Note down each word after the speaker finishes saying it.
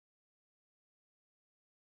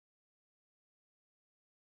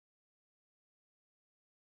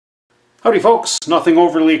Howdy folks, nothing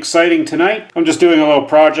overly exciting tonight. I'm just doing a little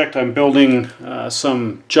project. I'm building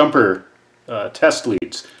some jumper test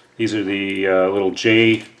leads. These are the little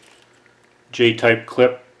J-type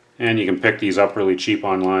clip, and you can pick these up really cheap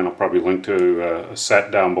online. I'll probably link to a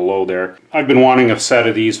set down below there. I've been wanting a set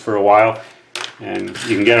of these for a while, and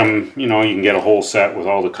you can get them, you know, you can get a whole set with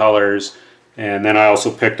all the colors. And then I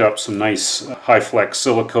also picked up some nice high flex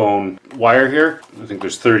silicone wire here. I think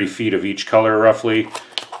there's 30 feet of each color roughly.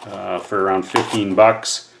 For around 15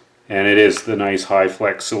 bucks, and it is the nice high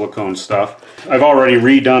flex silicone stuff. I've already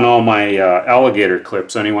redone all my alligator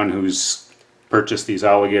clips. Anyone who's purchased these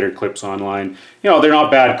alligator clips online, you know, they're not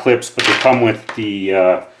bad clips, but they come with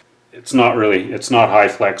the it's not high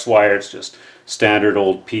flex wire, it's just standard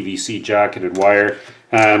old PVC jacketed wire.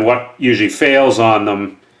 And what usually fails on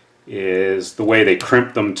them is the way they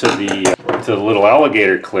crimp them to the little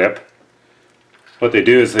alligator clip. What they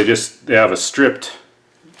do is they have a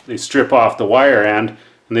they strip off the wire end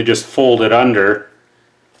and they just fold it under,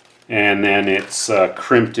 and then it's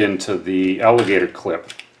crimped into the alligator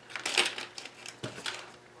clip.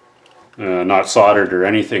 Not soldered or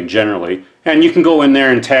anything generally. And you can go in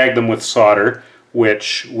there and tag them with solder,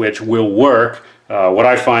 which will work. What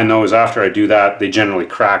I find though is after I do that, they generally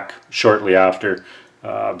crack shortly after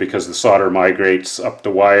because the solder migrates up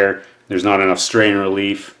the wire. There's not enough strain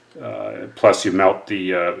relief. Plus you melt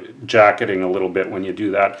the jacketing a little bit when you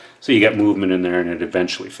do that, so you get movement in there, and it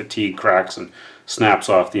eventually fatigue cracks and snaps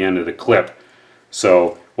off the end of the clip.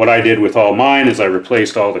 So what I did with all mine is I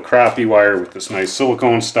replaced all the crappy wire with this nice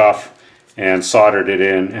silicone stuff and soldered it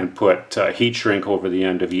in and put heat shrink over the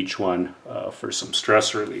end of each one for some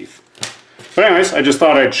stress relief. But anyways, I just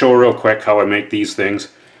thought I'd show real quick how I make these things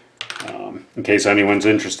in case anyone's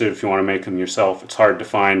interested. If you want to make them yourself, it's hard to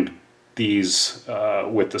find these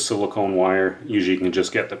with the silicone wire. Usually you can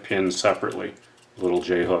just get the pins separately, little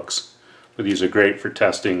J hooks. But these are great for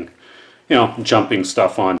testing, you know, jumping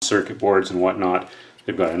stuff on circuit boards and whatnot.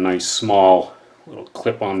 They've got a nice small little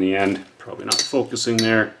clip on the end, probably not focusing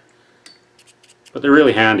there, but they're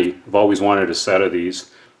really handy. I've always wanted a set of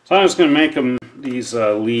these. So I'm just going to make them these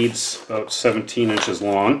leads about 17 inches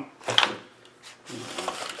long,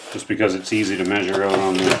 just because it's easy to measure out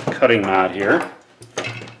on the cutting mat here.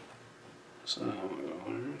 So I'll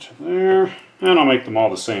go into there, and I'll make them all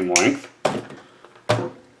the same length.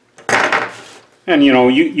 And you know,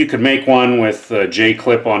 you could make one with a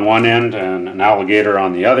J-clip on one end and an alligator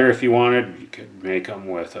on the other if you wanted. You could make them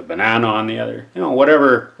with a banana on the other. You know,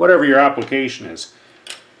 whatever your application is.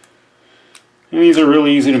 And these are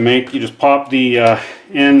really easy to make. You just pop the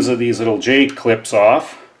ends of these little J-clips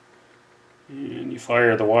off, and you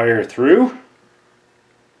fire the wire through.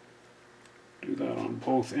 Do that on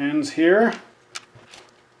both ends here.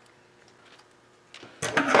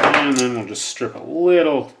 And then we'll just strip a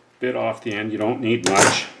little bit off the end. You don't need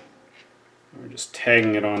much. We're just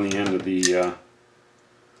tagging it on the end of the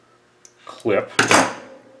clip.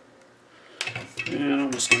 And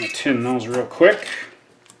I'm just going to tin those real quick.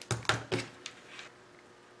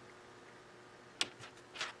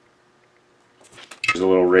 There's a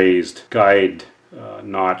little raised guide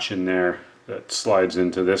notch in there that slides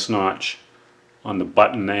into this notch on the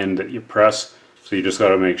button end that you press. So you just got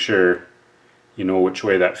to make sure you know which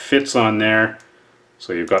way that fits on there.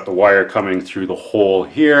 So you've got the wire coming through the hole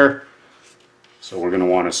here. So we're going to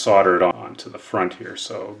want to solder it on to the front here.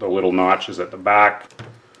 So the little notch is at the back.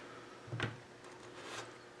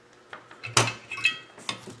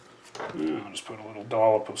 And I'll just put a little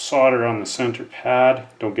dollop of solder on the center pad.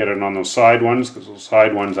 Don't get it on those side ones, because those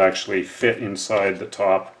side ones actually fit inside the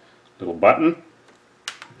top little button.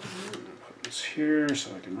 Put this here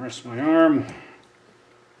so I can rest my arm.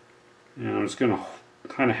 And I'm just going to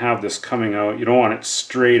kind of have this coming out. You don't want it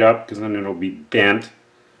straight up because then it'll be bent.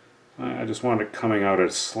 I just want it coming out at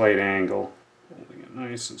a slight angle. Holding it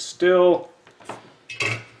nice and still.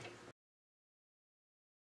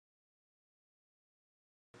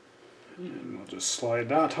 And we'll just slide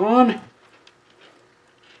that on.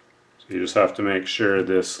 So you just have to make sure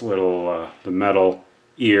this little, the metal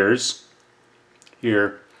ears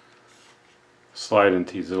here slide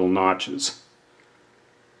into these little notches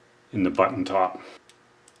in the button top.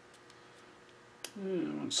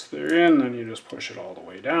 And once they're in, then you just push it all the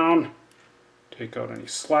way down, take out any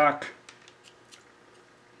slack,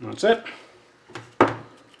 and that's it.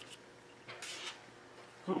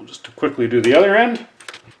 I'll just quickly do the other end.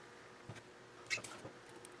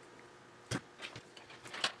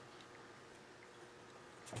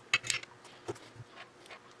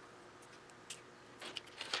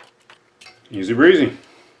 Easy breezy.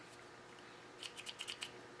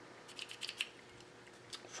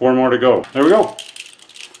 4 more to go. There we go.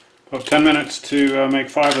 about 10 minutes to make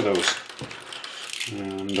 5 of those.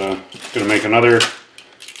 And going to make another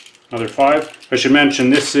 5. I should mention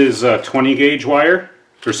this is 20 gauge wire,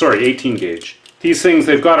 or sorry, 18 gauge. These things,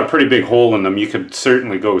 they've got a pretty big hole in them. You could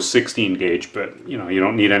certainly go 16 gauge, but you know, you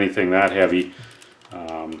don't need anything that heavy.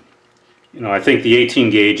 You know, I think the 18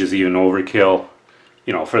 gauge is even overkill,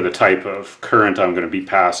 you know, for the type of current I'm going to be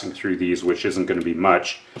passing through these, which isn't going to be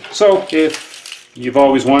much. So if you've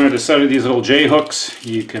always wanted a set of these little J hooks,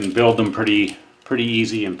 you can build them pretty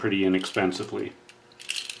easy and pretty inexpensively.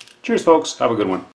 Cheers folks, have a good one.